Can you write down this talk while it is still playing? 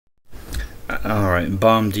Alright,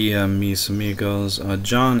 Bom dia, mis amigos.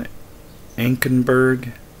 John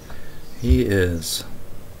Ankenberg, he is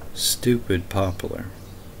stupid popular.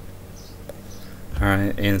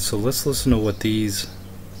 Alright, and so let's listen to what these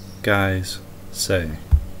guys say.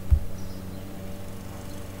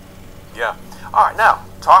 Yeah. Alright, now,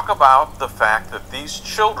 talk about the fact that these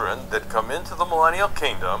children that come into the millennial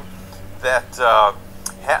kingdom that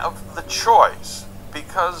have the choice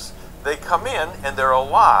because they come in and they're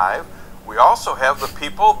alive. We also have the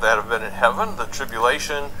people that have been in heaven, the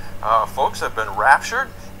tribulation folks have been raptured,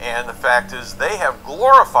 and the fact is they have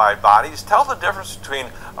glorified bodies. Tell the difference between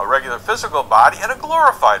a regular physical body and a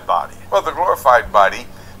glorified body. Well, the glorified body,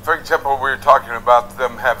 for example, we were talking about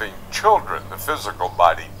them having children, the physical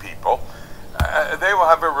body people. They will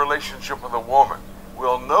have a relationship with a woman.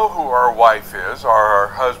 We'll know who our wife is or our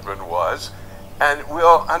husband was, and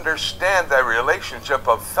we'll understand that relationship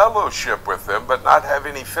of fellowship with them, but not have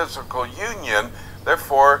any physical union.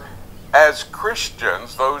 Therefore, as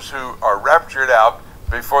Christians, those who are raptured out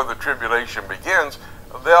before the tribulation begins,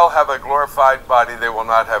 they'll have a glorified body. They will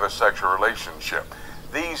not have a sexual relationship.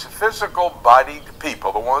 These physical bodied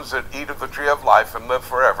people, the ones that eat of the tree of life and live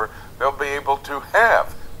forever, they'll be able to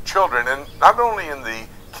have children, and not only in the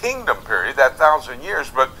kingdom period, that 1,000 years,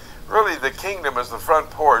 but really the kingdom is the front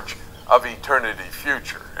porch of eternity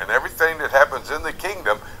future, and everything that happens in the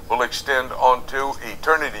kingdom will extend onto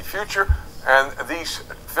eternity future, and these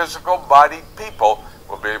physical bodied people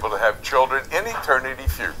will be able to have children in eternity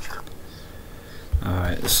future.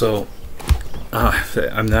 Alright, so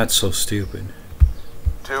I'm not so stupid.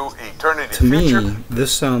 To eternity To future. me,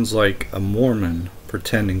 this sounds like a Mormon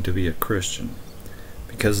pretending to be a Christian,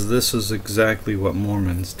 because this is exactly what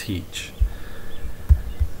Mormons teach.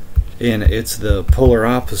 And it's the polar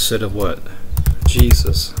opposite of what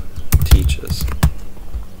Jesus teaches.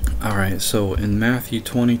 Alright, so in Matthew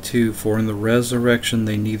 22, for in the resurrection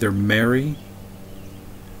they neither marry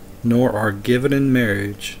nor are given in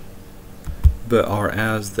marriage, but are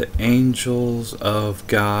as the angels of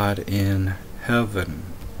God in heaven.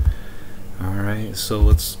 Alright, so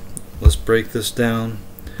let's break this down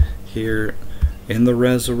here. In the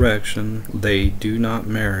resurrection, they do not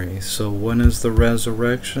marry. So when is the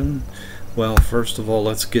resurrection? Well, first of all,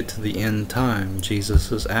 let's get to the end time.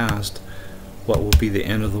 Jesus is asked, what will be the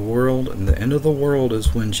end of the world? And the end of the world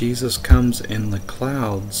is when Jesus comes in the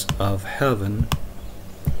clouds of heaven.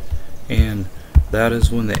 And that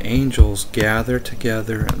is when the angels gather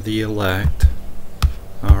together the elect.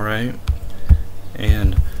 Alright?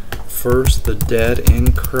 And first the dead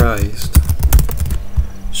in Christ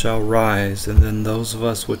shall rise, and then those of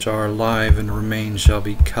us which are alive and remain shall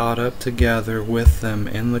be caught up together with them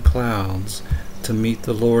in the clouds to meet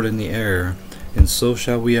the Lord in the air, and so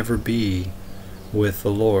shall we ever be with the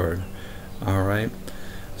Lord. Alright,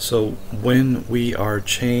 so when we are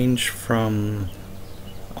changed from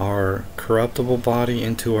our corruptible body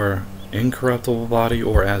into our incorruptible body,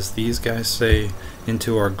 or as these guys say,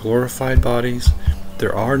 into our glorified bodies,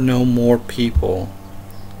 there are no more people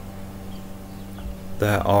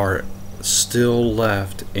that are still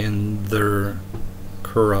left in their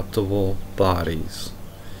corruptible bodies.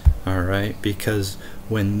 Alright, because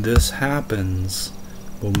when this happens,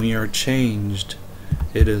 when we are changed,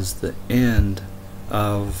 it is the end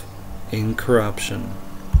of incorruption,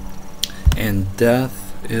 and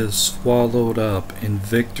death is swallowed up in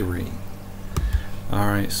victory.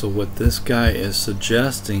 Alright, so what this guy is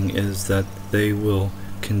suggesting is that they will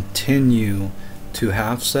continue to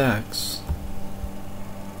have sex.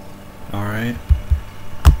 Alright,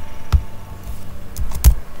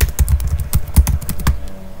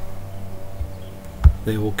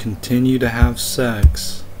 they will continue to have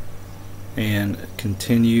sex and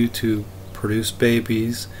continue to produce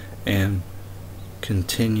babies and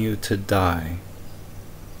continue to die.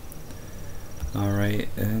 Alright,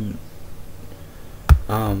 and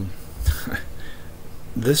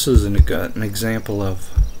this is an example of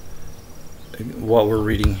what we're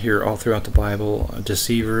reading here all throughout the Bible.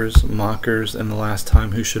 Deceivers, mockers, and the last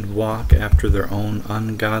time who should walk after their own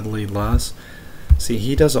ungodly lusts. See,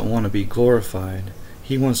 he doesn't want to be glorified.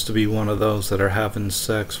 He wants to be one of those that are having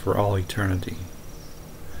sex for all eternity.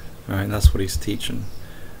 Alright, that's what he's teaching.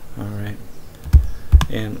 Alright,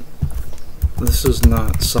 and this is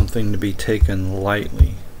not something to be taken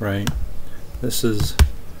lightly, right? This is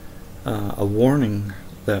a warning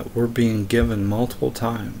that we're being given multiple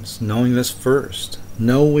times, knowing this first,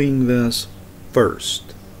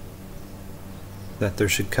 that there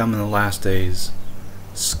should come in the last days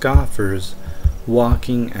scoffers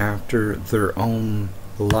walking after their own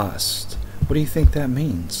lust. What do you think that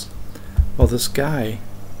means? Well, this guy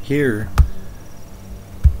here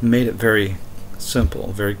made it very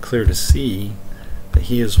simple, very clear to see that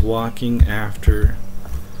he is walking after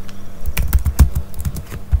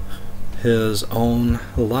his own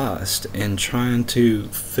lust and trying to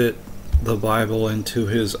fit the Bible into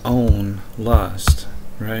his own lust,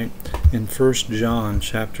 right? In 1 John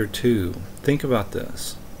chapter 2, think about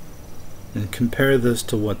this and compare this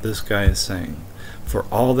to what this guy is saying. For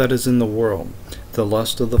all that is in the world, the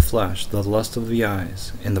lust of the flesh, the lust of the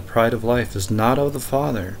eyes, and the pride of life is not of the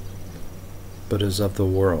Father, but is of the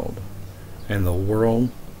world. And the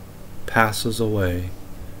world passes away,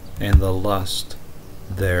 and the lust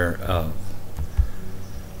thereof.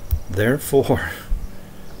 Therefore,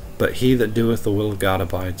 but he that doeth the will of God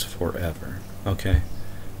abides forever. Okay?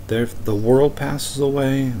 The world passes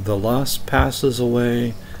away, the lust passes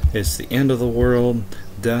away, it's the end of the world,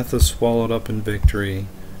 death is swallowed up in victory.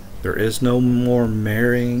 There is no more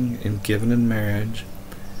marrying and giving in marriage.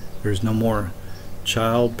 There's no more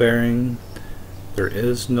childbearing. There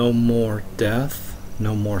is no more death,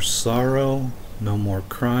 no more sorrow, no more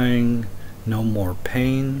crying, no more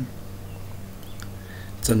pain.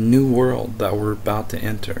 It's a new world that we're about to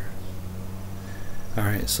enter.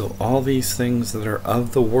 Alright, so all these things that are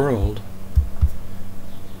of the world,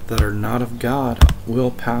 that are not of God,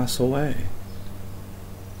 will pass away.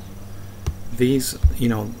 These,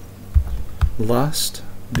 lust,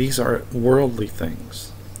 these are worldly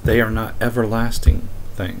things. They are not everlasting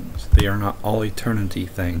things. They are not all eternity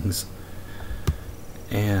things.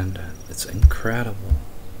 And it's incredible.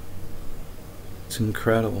 It's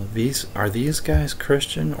incredible. Are these guys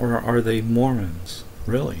Christian or are they Mormons?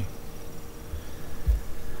 Really?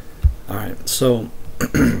 Alright, so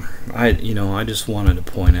I just wanted to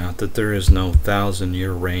point out that there is no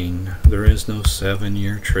 1,000-year reign. There is no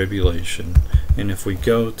 7-year tribulation. And if we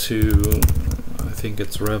go to, I think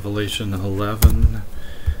it's Revelation 11,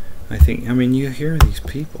 you hear these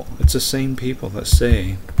people. It's the same people that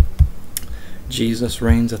say Jesus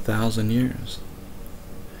reigns 1,000 years.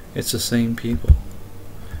 It's the same people.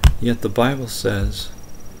 Yet the Bible says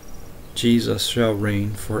Jesus shall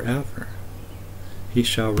reign forever. He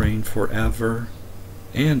shall reign forever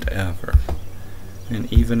and ever.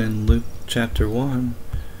 And even in Luke chapter 1,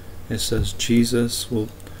 it says Jesus will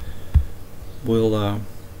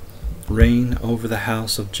reign over the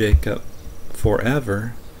house of Jacob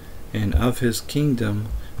forever, and of his kingdom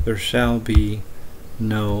there shall be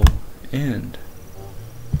no end.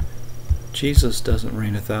 Jesus doesn't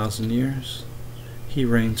reign 1,000 years. He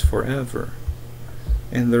reigns forever.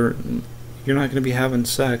 And you're not going to be having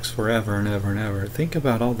sex forever and ever and ever. Think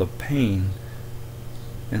about all the pain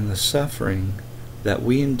and the suffering that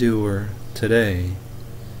we endure today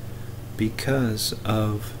because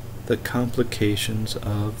of the complications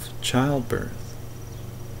of childbirth.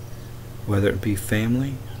 Whether it be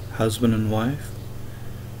family, husband and wife,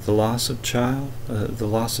 the loss of the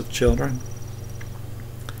loss of children,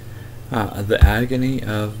 the agony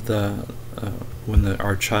of when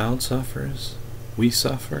our child suffers, we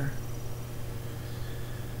suffer.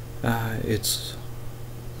 It's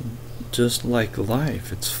just like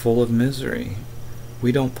life. It's full of misery.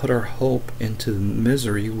 We don't put our hope into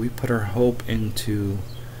misery. We put our hope into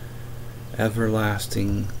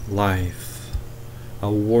everlasting life.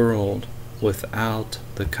 A world without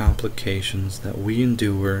the complications that we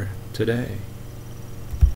endure today.